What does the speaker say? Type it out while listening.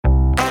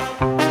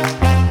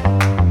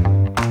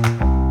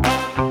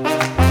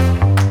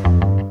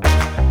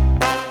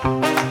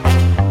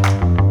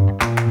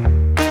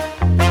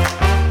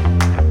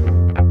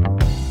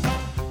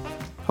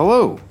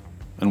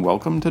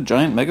welcome to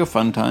Giant Mega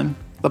Fun Time,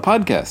 the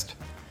podcast.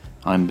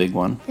 I'm Big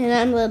One. And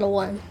I'm Little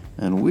One.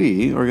 And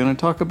we are going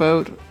to talk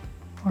about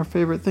our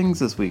favorite things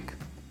this week.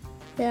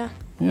 Yeah.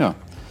 Yeah.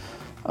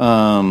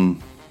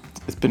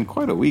 It's been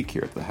quite a week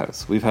here at the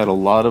house. We've had a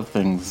lot of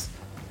things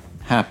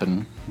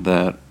happen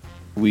that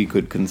we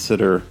could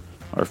consider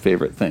our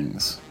favorite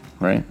things,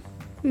 right?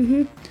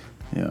 Mm-hmm.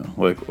 Yeah.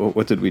 Like,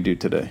 what did we do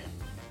today?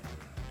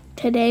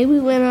 Today we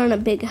went on a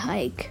big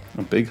hike.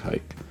 A big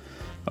hike.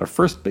 Our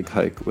first big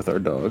hike with our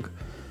dog.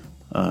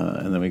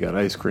 And then we got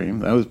ice cream.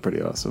 That was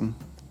pretty awesome.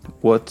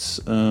 What's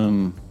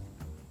been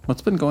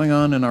going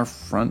on in our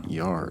front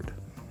yard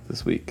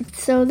this week?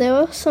 So there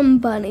were some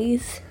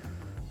bunnies.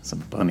 Some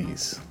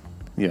bunnies.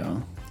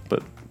 Yeah.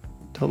 But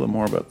tell them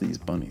more about these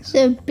bunnies.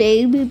 They're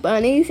baby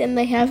bunnies and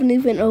they haven't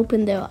even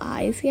opened their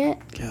eyes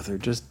yet. Yeah, they're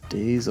just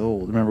days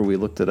old. Remember we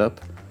looked it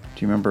up? Do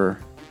you remember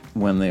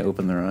when they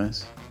opened their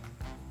eyes?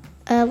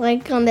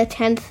 Like on the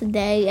 10th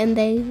day, and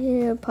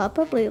they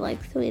probably like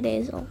 3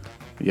 days old.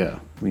 Yeah,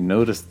 we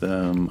noticed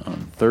them on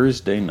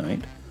Thursday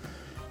night.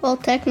 Well,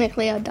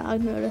 technically our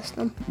dog noticed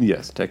them.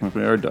 Yes,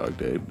 technically our dog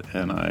did,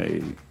 and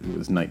it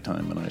was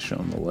nighttime and I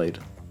shone the light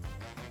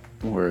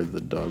where the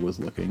dog was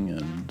looking,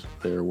 and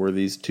there were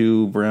these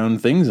two brown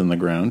things in the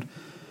ground,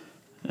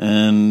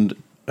 and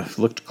I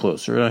looked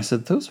closer and I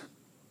said, those are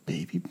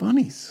baby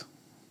bunnies.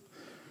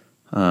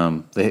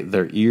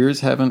 Their ears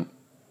haven't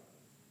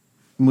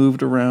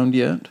moved around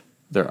yet.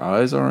 Their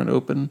eyes aren't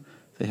open.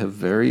 They have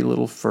very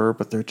little fur,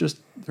 but they're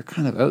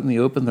kind of out in the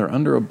open. They're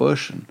under a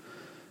bush, and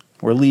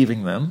we're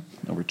leaving them,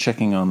 and we're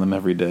checking on them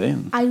every day.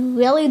 And I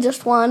really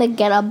just want to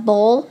get a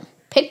bowl,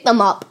 pick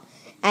them up,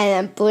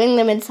 and then bring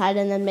them inside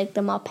and then make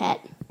them our pet.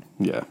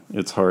 Yeah,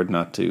 it's hard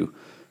not to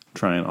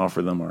try and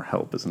offer them our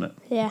help, isn't it?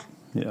 Yeah.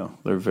 Yeah,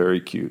 they're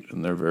very cute,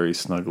 and they're very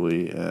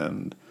snuggly,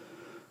 and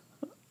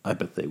I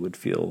bet they would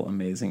feel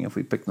amazing if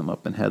we picked them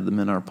up and had them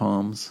in our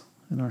palms,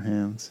 in our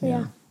hands.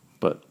 Yeah.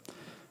 But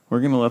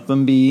we're going to let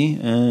them be,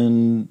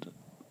 and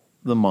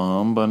the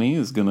mom bunny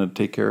is going to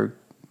take care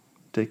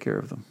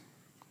of them.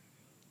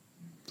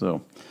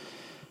 So,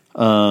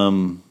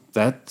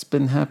 that's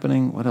been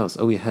happening. What else?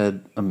 Oh, we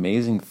had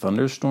amazing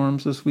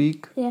thunderstorms this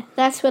week. Yeah,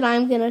 that's what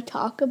I'm going to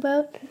talk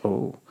about.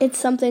 Oh. It's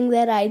something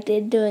that I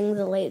did during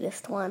the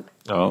latest one.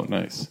 Oh,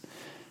 nice.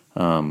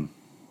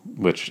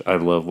 Which I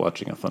love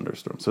watching a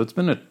thunderstorm. So it's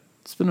been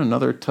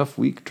another tough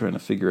week trying to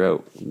figure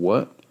out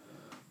what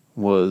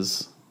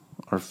was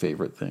our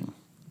favorite thing.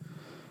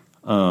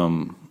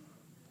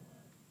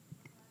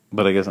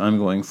 But I guess I'm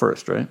going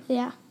first, right?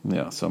 Yeah.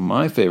 Yeah, so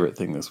my favorite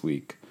thing this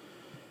week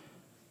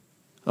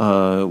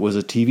was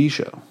a TV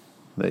show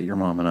that your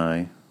mom and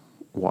I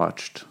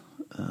watched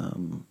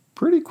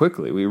pretty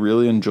quickly. We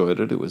really enjoyed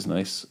it. It was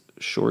nice,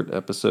 short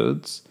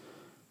episodes,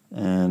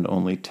 and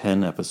only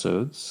 10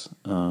 episodes.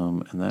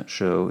 And that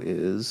show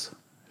is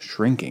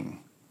Shrinking.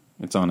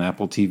 It's on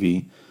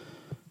AppleTV.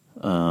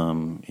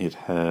 It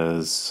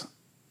has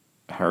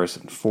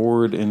Harrison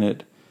Ford in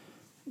it.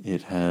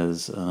 It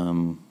has,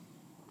 I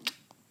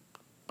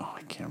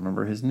can't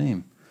remember his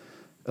name.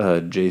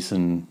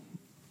 Jason,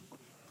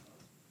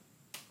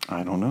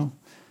 I don't know.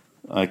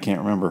 I can't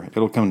remember.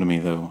 It'll come to me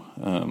though.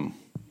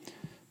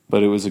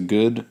 But it was a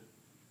good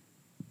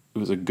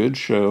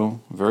show.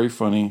 Very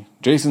funny.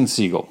 Jason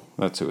Segel,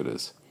 that's who it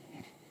is.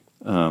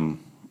 Among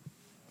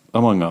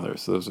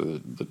others. Those are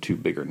the two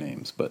bigger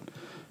names. But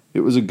it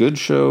was a good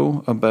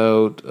show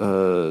about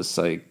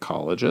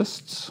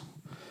psychologists.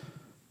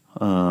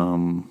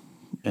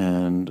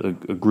 And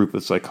a group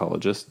of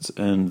psychologists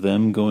and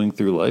them going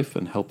through life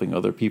and helping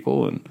other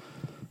people and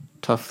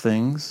tough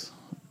things.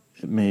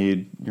 It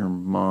made your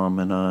mom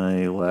and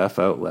I laugh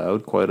out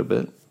loud quite a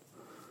bit.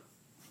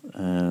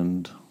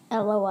 And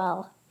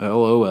LOL.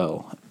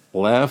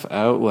 Laugh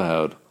out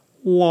loud.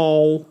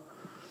 Lol.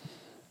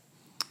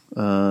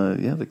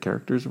 Yeah, the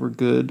characters were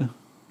good.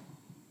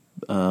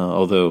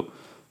 Although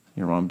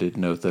your mom did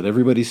note that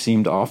everybody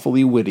seemed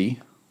awfully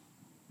witty.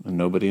 And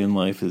nobody in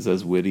life is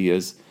as witty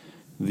as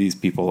these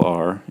people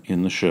are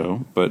in the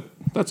show. But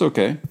that's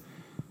okay.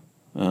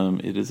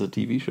 It is a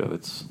TV show.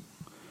 It's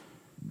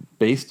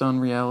based on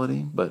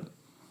reality, but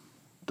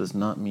does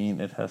not mean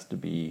it has to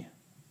be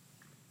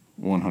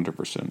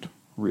 100%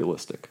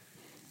 realistic.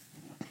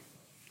 Do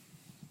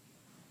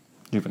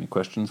you have any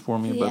questions for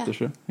me about the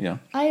show? Yeah.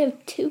 I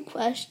have 2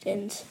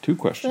 questions. 2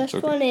 questions.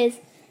 First one is,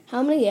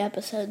 how many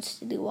episodes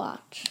did you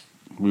watch?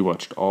 We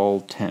watched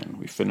all 10.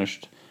 We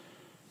finished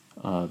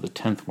the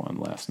 10th one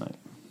last night.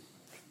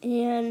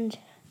 And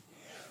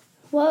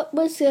what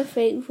was your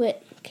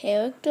favorite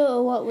character,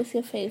 or what was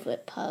your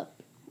favorite part?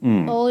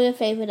 Or your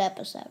favorite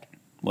episode?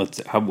 Let's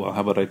see. How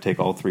about I take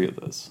all 3 of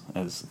those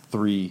as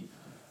 3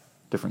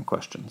 different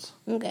questions?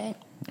 Okay.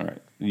 All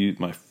right.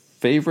 My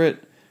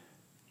favorite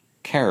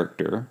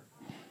character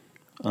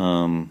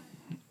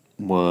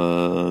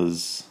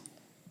was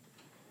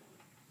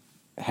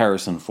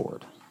Harrison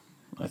Ford,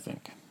 I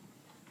think.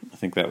 I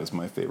think that was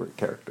my favorite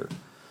character.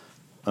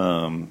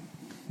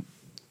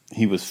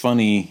 He was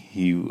funny.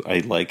 I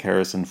like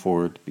Harrison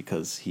Ford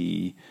because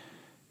he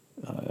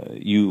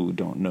You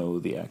don't know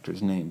the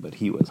actor's name, but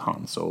he was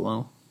Han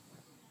Solo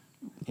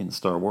in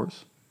Star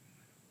Wars.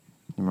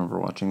 You remember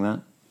watching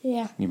that?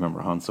 Yeah. You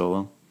remember Han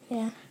Solo?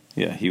 Yeah.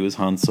 Yeah, he was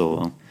Han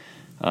Solo.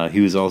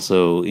 He was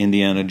also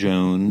Indiana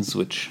Jones,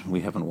 which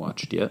we haven't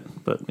watched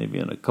yet, but maybe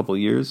in a couple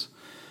years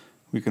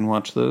we can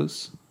watch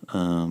those.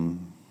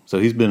 So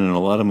he's been in a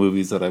lot of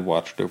movies that I've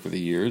watched over the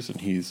years,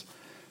 and he's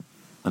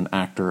an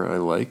actor I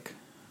like,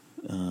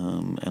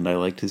 and I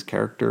liked his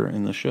character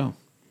in the show.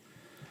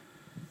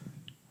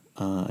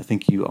 I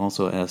think you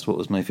also asked what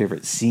was my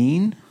favorite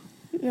scene?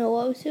 No,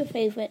 what was your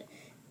favorite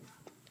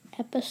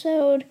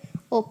episode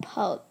or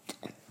part?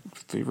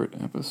 Favorite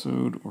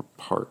episode or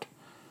part?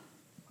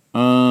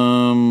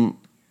 I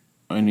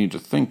need to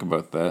think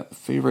about that.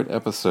 Favorite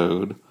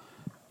episode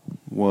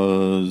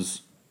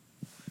was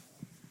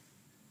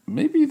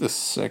maybe the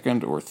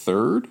second or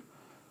third.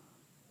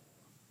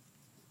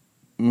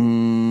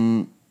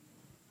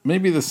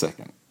 Maybe the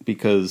second,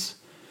 because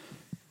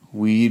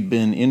we'd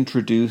been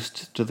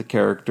introduced to the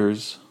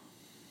characters,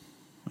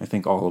 I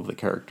think all of the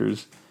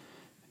characters,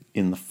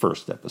 in the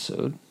first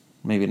episode.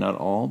 Maybe not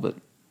all, but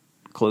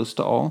close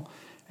to all.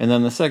 And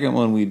then the second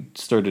one, we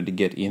started to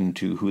get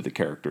into who the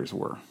characters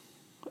were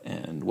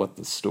and what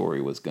the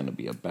story was going to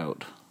be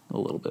about a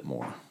little bit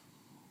more,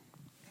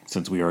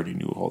 since we already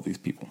knew all these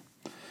people.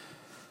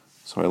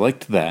 So I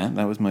liked that.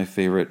 That was my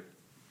favorite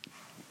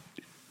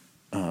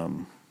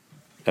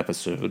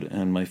episode.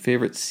 And my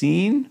favorite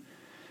scene?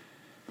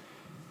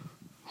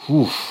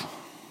 Whew.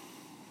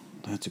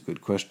 That's a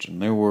good question.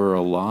 There were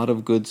a lot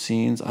of good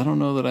scenes. I don't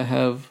know that I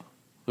have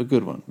a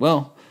good one.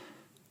 Well,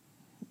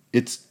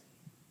 it's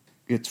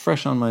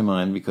fresh on my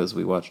mind because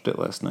we watched it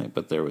last night,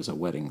 but there was a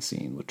wedding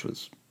scene which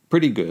was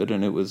pretty good,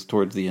 and it was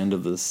towards the end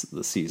of the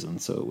season,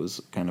 so it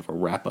was kind of a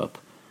wrap-up.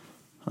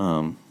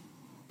 But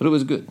it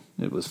was good.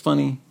 It was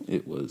funny.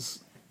 It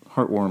was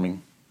heartwarming.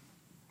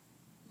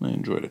 I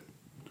enjoyed it.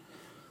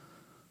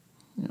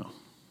 Yeah.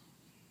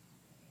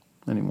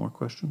 Any more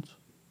questions?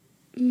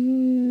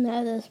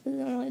 No, those were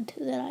the only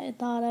two that I had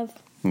thought of.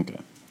 Okay.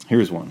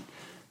 Here's one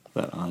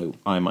that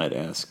I might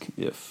ask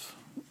if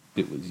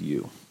it was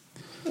you.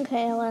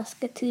 Okay, I'll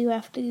ask it to you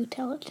after you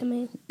tell it to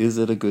me. Is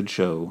it a good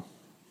show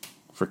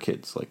for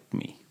kids like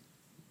me?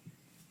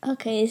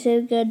 Okay, is it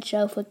a good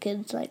show for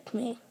kids like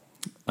me?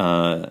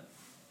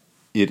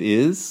 It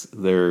is.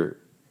 There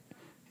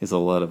is a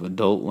lot of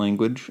adult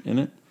language in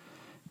it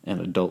and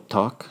adult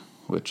talk,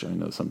 which I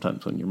know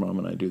sometimes when your mom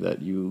and I do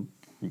that, you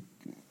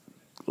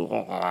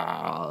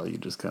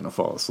just kind of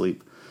fall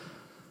asleep.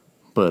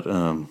 But,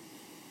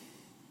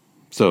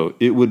 so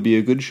it would be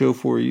a good show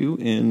for you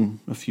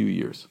in a few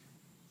years.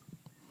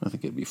 I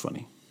think it'd be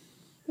funny.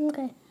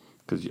 Okay.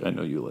 Because I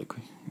know you like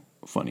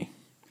funny.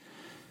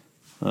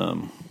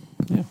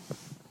 Yeah.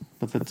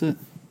 But that's it.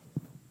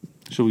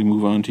 Shall we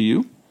move on to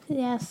you?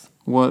 Yes.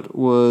 What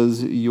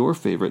was your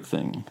favorite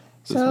thing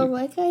this So, week?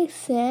 like I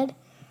said,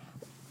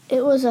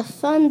 it was a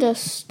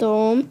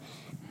thunderstorm,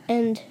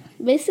 and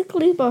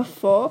basically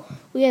before,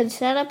 we had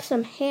set up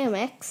some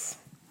hammocks,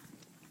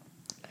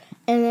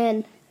 and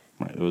then...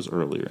 Right, it was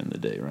earlier in the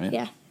day, right?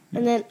 Yeah.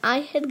 And then I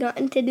had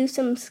gotten to do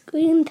some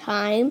screen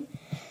time,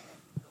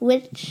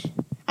 which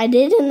I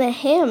did in the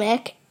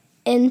hammock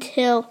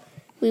until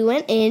we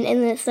went in,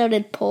 and it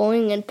started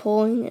pouring and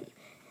pouring, and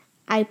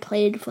I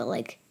played for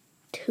like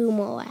 2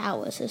 more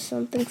hours or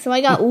something. So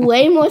I got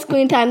way more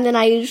screen time than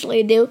I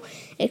usually do,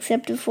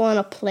 except if we're on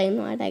a plane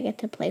ride, I get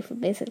to play for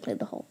basically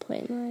the whole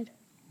plane ride.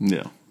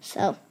 Yeah.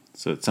 So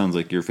it sounds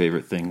like your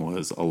favorite thing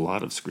was a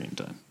lot of screen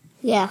time.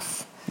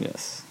 yes.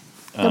 Yes.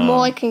 The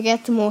more I can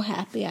get, the more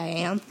happy I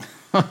am.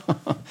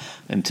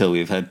 Until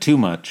we've had too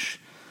much.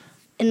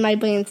 And my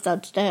brain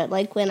starts to hurt,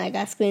 like when I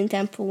got screen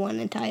time for one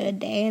entire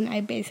day, and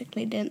I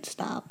basically didn't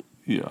stop.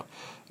 Yeah.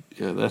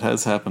 Yeah, that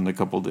has happened a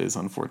couple days,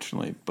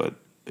 unfortunately. But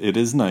it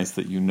is nice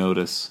that you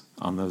notice,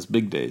 on those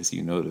big days,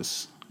 you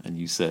notice and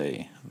you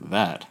say,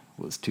 that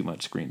was too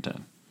much screen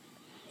time.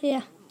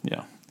 Yeah.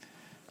 Yeah.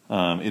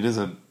 It is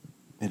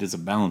a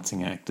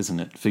balancing act,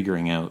 isn't it?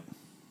 Figuring out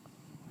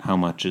how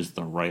much is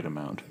the right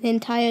amount. The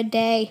entire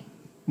day.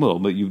 Well,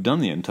 but you've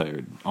done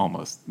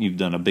you've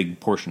done a big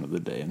portion of the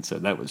day and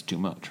said that was too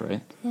much,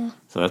 right? Yeah.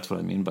 So that's what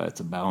I mean by it's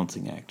a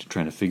balancing act,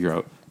 trying to figure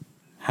out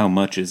how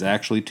much is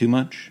actually too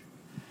much,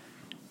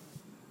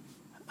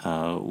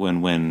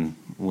 when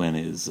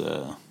is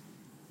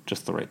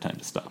just the right time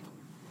to stop.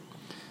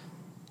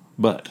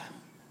 But,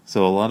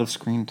 so a lot of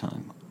screen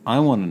time. I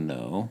want to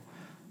know,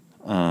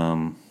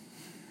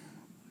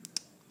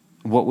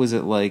 what was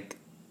it like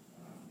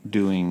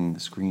doing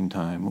screen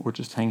time or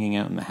just hanging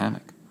out in the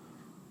hammock?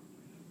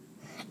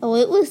 Oh,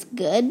 it was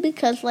good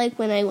because, like,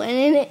 when I went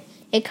in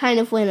it kind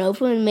of went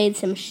over and made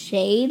some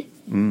shade.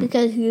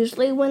 Because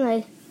usually when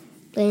I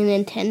play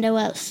Nintendo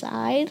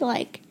outside,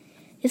 like,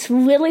 it's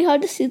really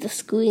hard to see the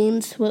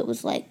screen, so it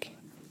was like,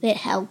 it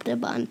helped a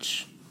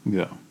bunch.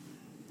 Yeah.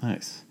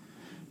 Nice.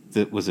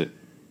 This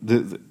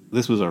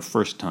was our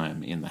first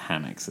time in the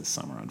hammocks this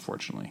summer,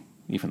 unfortunately.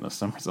 even though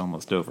summer's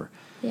almost over.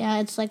 Yeah,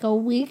 it's like a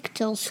week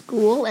till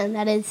school, and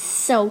that is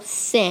so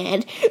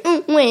sad.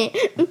 But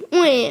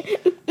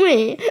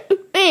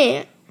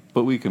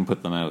we can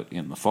put them out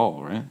in the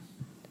fall, right?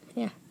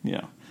 Yeah.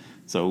 Yeah.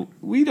 So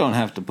we don't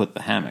have to put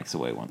the hammocks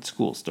away once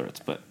school starts,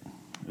 but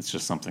it's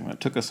just something that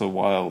took us a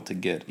while to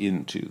get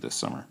into this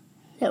summer.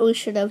 That we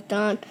should have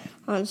done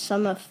on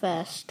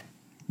Summerfest.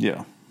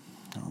 Yeah.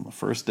 On the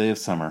first day of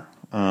summer.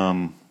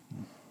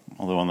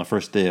 Although on the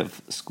first day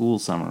of school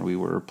summer, we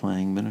were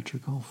playing miniature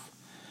golf.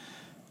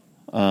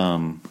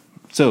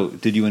 So,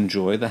 did you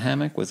enjoy the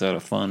hammock? Was that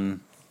a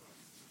fun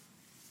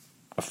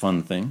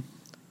thing?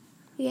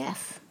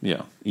 Yes.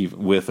 Yeah,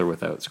 even with or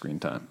without screen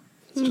time.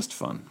 It's just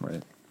fun,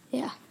 right?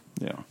 Yeah.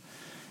 Yeah.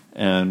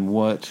 And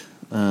what?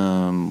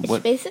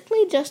 It's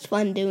basically just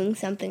fun doing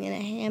something in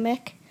a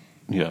hammock.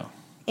 Yeah.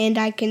 And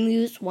I can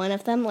use one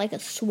of them like a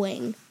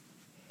swing.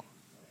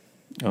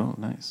 Oh,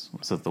 nice.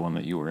 Was that the one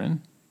that you were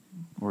in?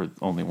 Or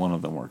only one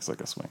of them works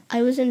like a swing?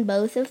 I was in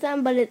both of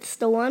them, but it's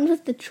the one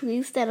with the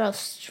trees that are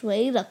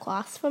straight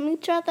across from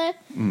each other.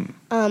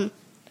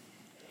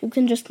 You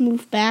can just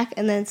move back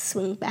and then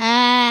swing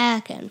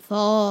back and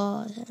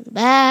forth and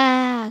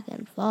back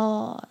and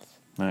forth.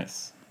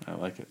 Nice. I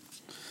like it.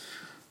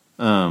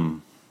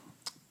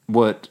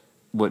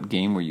 What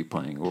game were you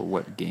playing, or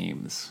what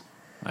games?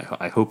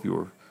 I hope you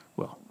were.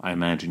 Well, I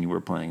imagine you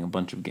were playing a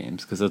bunch of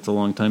games because that's a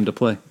long time to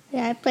play.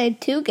 Yeah, I played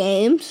 2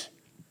 games.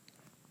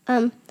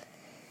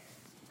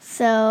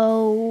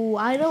 So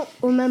I don't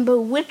remember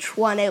which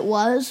one it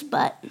was,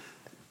 but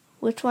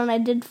which one I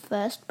did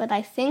first. But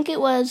I think it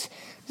was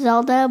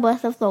Zelda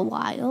Breath of the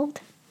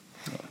Wild.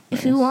 Oh, nice.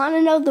 If you want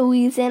to know the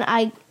reason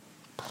I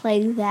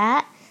play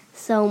that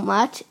so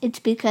much, it's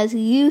because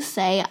you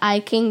say I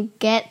can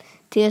get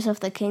Tears of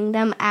the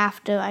Kingdom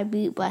after I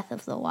beat Breath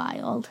of the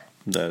Wild.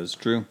 That is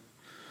true.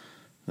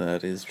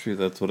 That is true.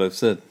 That's what I've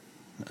said.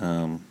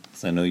 So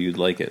I know you'd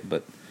like it,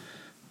 but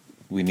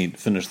we need to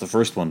finish the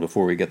first one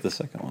before we get the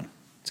second one.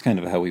 It's kind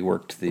of how we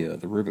worked the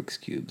Rubik's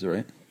Cubes,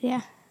 right?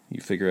 Yeah. You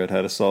figure out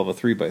how to solve a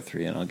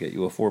 3x3, and I'll get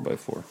you a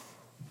 4x4.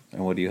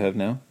 And what do you have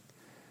now?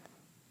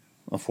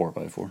 A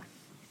 4x4.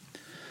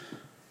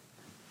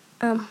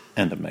 And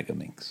a Mega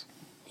Minx.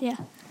 Yeah.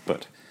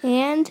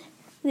 And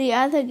the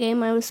other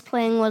game I was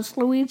playing was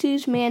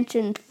Luigi's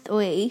Mansion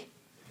 3.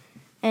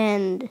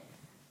 And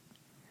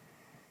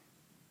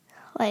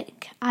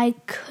I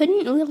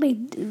couldn't really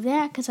do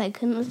that because I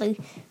couldn't really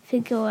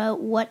figure out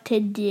what to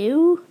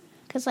do.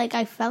 Because,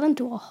 I fell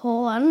into a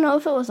hole. I don't know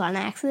if it was on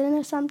accident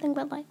or something,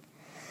 but,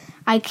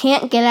 I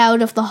can't get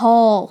out of the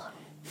hole.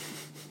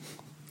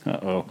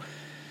 Uh-oh.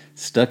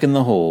 Stuck in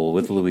the hole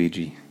with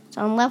Luigi. It's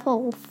on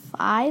level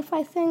 5,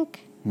 I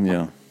think.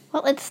 Yeah.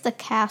 Well, it's the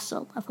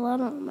castle level. I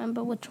don't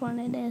remember which one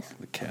it is.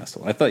 The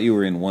castle. I thought you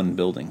were in one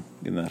building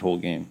in that whole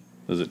game.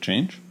 Does it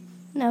change?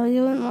 No,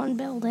 you're in one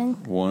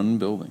building. One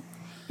building.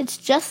 It's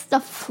just the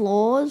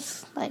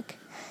floors,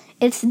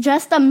 it's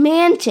just a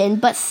mansion,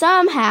 but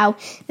somehow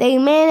they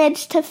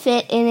managed to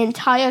fit an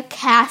entire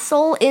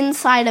castle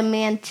inside a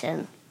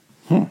mansion.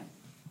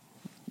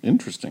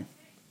 Interesting.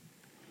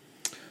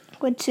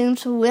 Which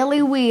seems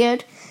really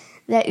weird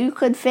that you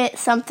could fit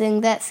something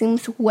that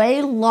seems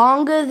way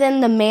longer than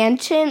the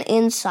mansion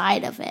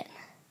inside of it.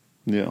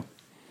 Yeah.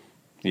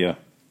 Yeah,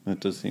 that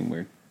does seem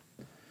weird.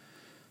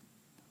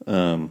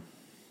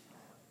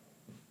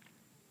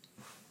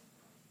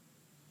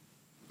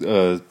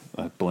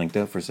 I blanked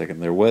out for a second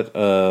there. What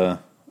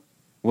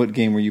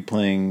game were you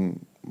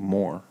playing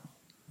more?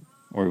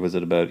 Or was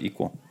it about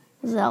equal?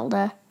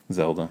 Zelda.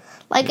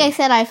 I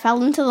said, I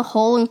fell into the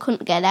hole and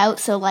couldn't get out,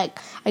 so, I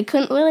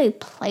couldn't really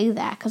play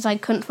that because I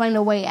couldn't find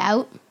a way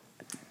out.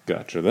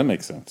 Gotcha, that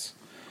makes sense.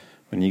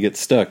 When you get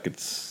stuck,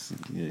 it's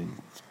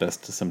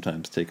best to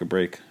sometimes take a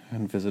break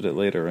and visit it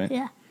later, right?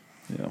 Yeah.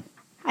 Yeah.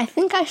 I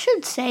think I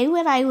should say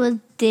what I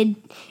did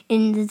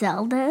in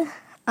Zelda.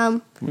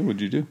 What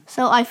would you do?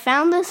 So I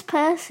found this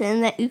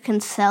person that you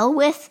can sell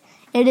with.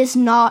 It is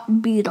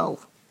not Beetle.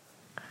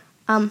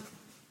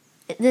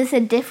 There's a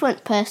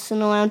different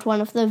person around one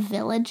of the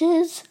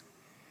villages.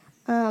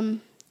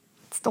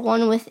 It's the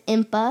one with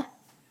Impa.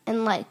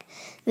 And,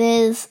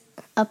 there's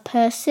a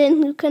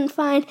person you can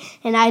find.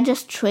 And I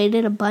just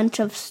traded a bunch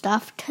of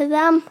stuff to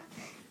them.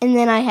 And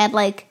then I had,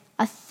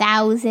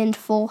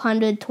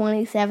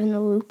 1,427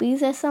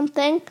 rupees or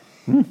something.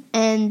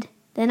 And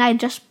then I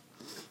just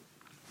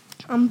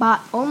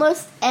bought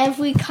almost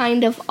every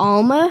kind of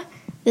armor.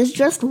 There's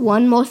just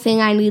one more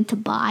thing I need to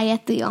buy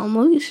at the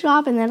armory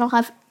shop, and then I'll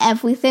have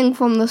everything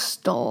from the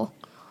store.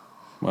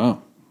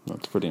 Wow,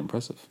 that's pretty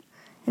impressive.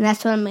 And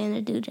that's what I'm going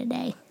to do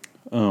today.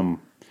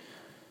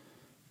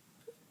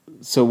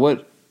 So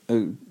what,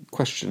 a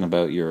question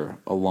about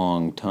a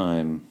long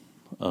time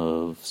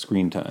of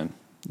screen time,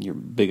 your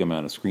big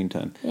amount of screen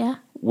time. Yeah.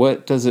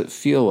 What does it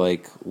feel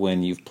like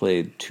when you've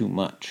played too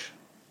much?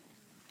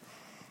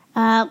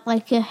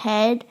 Your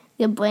head,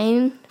 your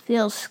brain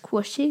feels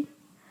squishy.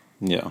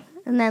 Yeah.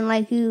 And then,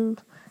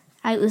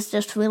 I was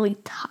just really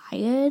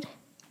tired.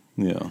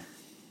 Yeah.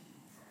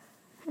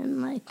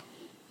 And,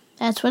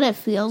 that's what it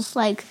feels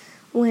like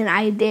when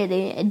I did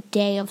a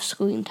day of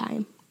screen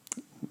time.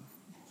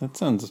 That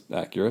sounds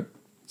accurate.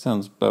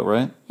 Sounds about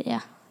right.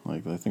 Yeah.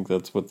 Like, I think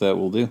that's what that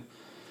will do.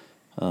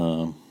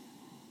 But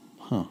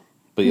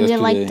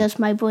Yesterday, does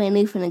my brain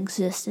even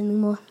exist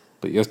anymore?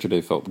 But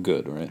yesterday felt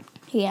good, right?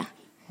 Yeah.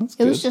 That's it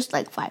good. was just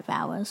like 5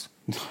 hours.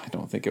 I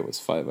don't think it was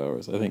 5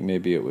 hours. I think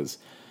maybe it was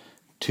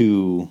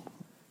 2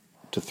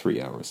 to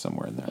 3 hours,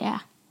 somewhere in there. Yeah.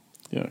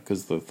 Yeah,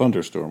 because the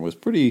thunderstorm was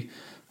pretty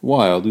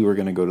wild. We were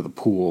going to go to the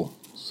pool,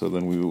 so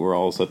then we were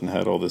all of a sudden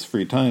had all this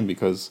free time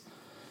because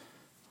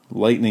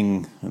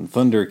lightning and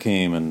thunder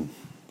came, and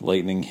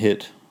lightning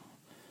hit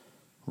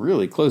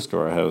really close to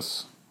our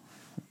house.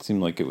 It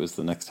seemed like it was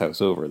the next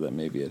house over that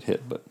maybe it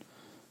hit, but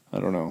I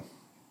don't know.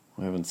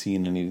 I haven't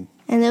seen any.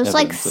 And there was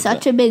like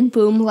such a big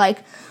boom,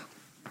 like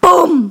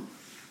boom,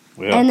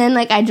 yeah. And then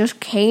like I just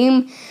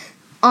came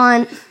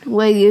on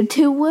where you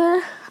two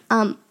were,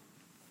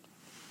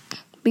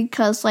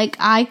 because like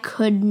I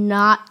could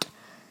not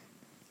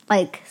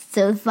like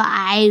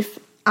survive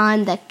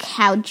on the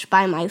couch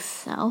by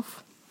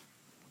myself.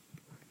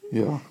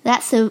 Yeah.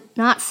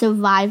 Not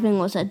surviving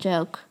was a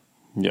joke.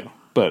 Yeah,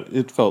 but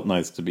it felt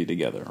nice to be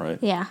together, right?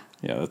 Yeah.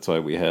 Yeah, that's why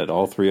we had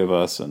all three of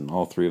us and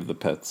all three of the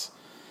pets.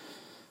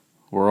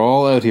 We're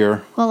all out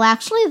here. Well,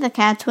 actually, the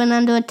cats went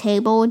under a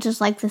table, which is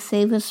like the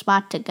safest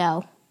spot to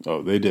go.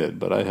 Oh, they did,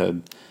 but I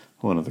had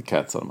one of the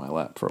cats on my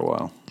lap for a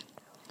while.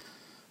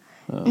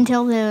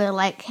 Until they were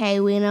like, hey,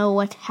 we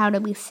know how to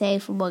be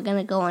safe, and we're going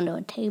to go under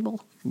a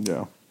table.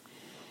 Yeah.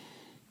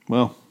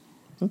 Well,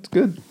 that's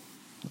good.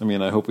 I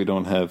mean, I hope we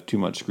don't have too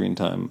much screen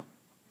time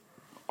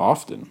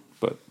often,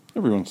 but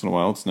every once in a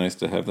while it's nice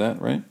to have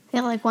that, right?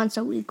 Yeah, like once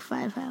a week,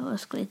 5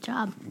 hours. Great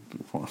job.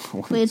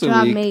 Great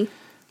job, me.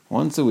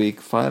 Once a week,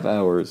 5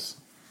 hours.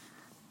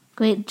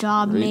 Great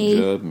job, me.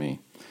 Great job, me.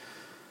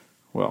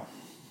 Well,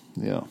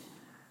 yeah.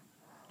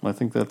 I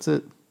think that's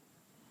it.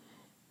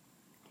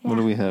 Yeah. What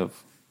do we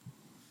have?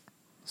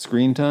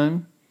 Screen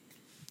time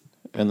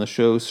and the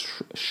show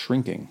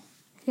Shrinking.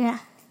 Yeah.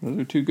 Those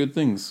are two good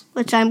things.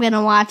 Which I'm going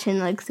to watch in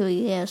like 3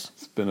 years.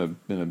 It's been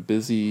a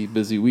busy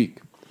week.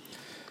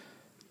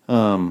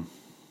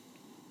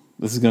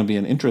 This is going to be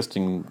an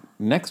interesting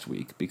next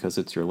week because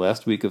it's your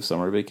last week of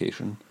summer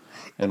vacation,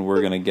 and we're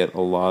going to get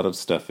a lot of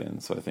stuff in.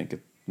 So I think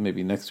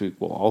maybe next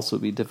week will also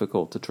be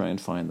difficult to try and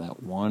find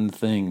that one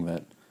thing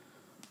that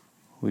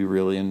we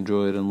really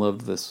enjoyed and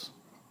loved this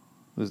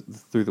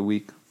through the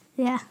week.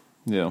 Yeah.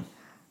 Yeah.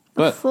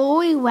 But before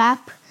we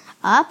wrap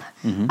up,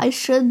 I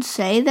should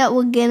say that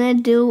we're gonna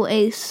do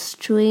a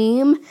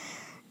stream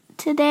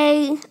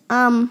today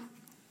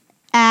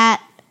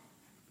at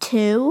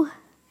 2.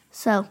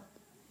 So,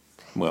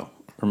 well,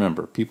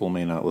 remember, people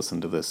may not listen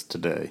to this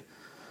today.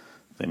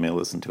 They may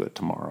listen to it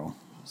tomorrow.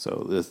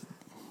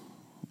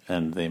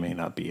 And they may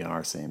not be in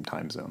our same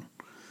time zone,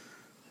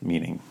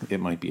 meaning it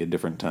might be a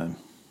different time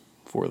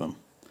for them.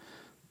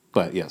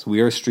 But yes, we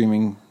are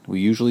streaming.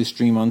 We usually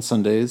stream on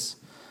Sundays.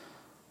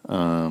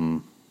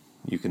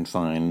 You can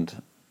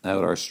find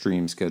out our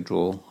stream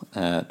schedule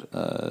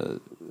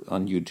on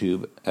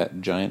YouTube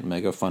at Giant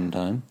Mega Fun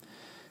Time.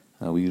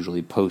 We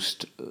usually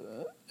post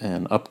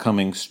an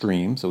upcoming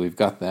stream, so we've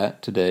got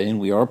that today, and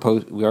we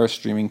are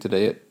streaming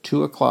today at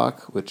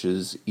 2:00, which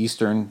is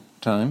Eastern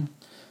Time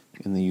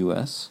in the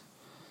U.S.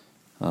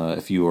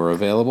 If you are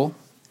available,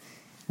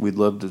 we'd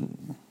love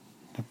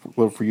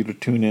for you to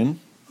tune in.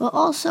 We're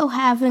also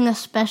having a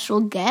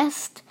special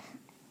guest.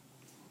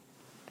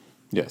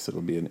 Yes,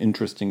 it'll be an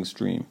interesting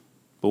stream.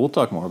 But we'll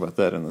talk more about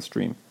that in the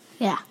stream.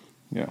 Yeah.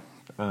 Yeah.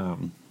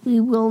 We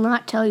will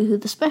not tell you who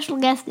the special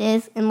guest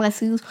is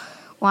unless you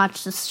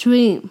watch the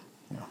stream.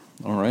 Yeah.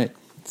 All right.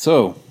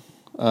 So,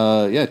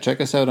 check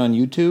us out on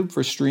YouTube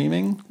for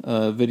streaming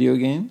video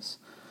games.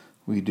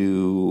 We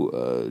do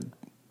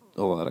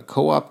a lot of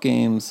co-op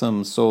games,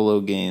 some solo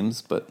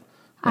games, but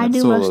not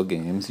solo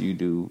games. You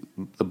do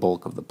the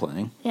bulk of the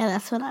playing. Yeah,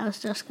 that's what I was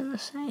just going to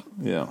say.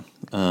 Yeah.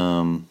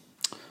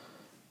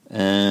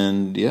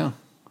 And yeah,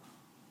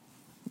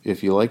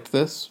 if you liked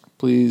this,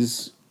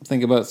 please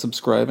think about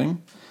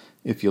subscribing.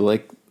 If you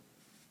like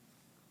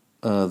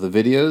the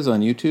videos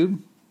on YouTube,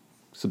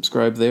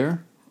 subscribe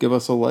there. Give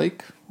us a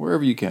like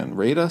wherever you can.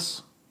 Rate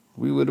us.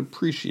 We would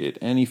appreciate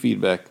any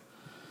feedback.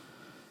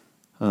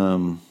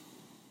 But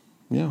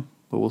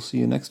we'll see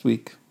you next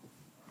week.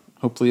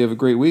 Hopefully you have a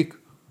great week.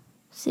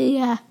 See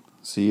ya.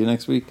 See you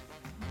next week.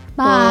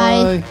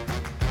 Bye. Bye.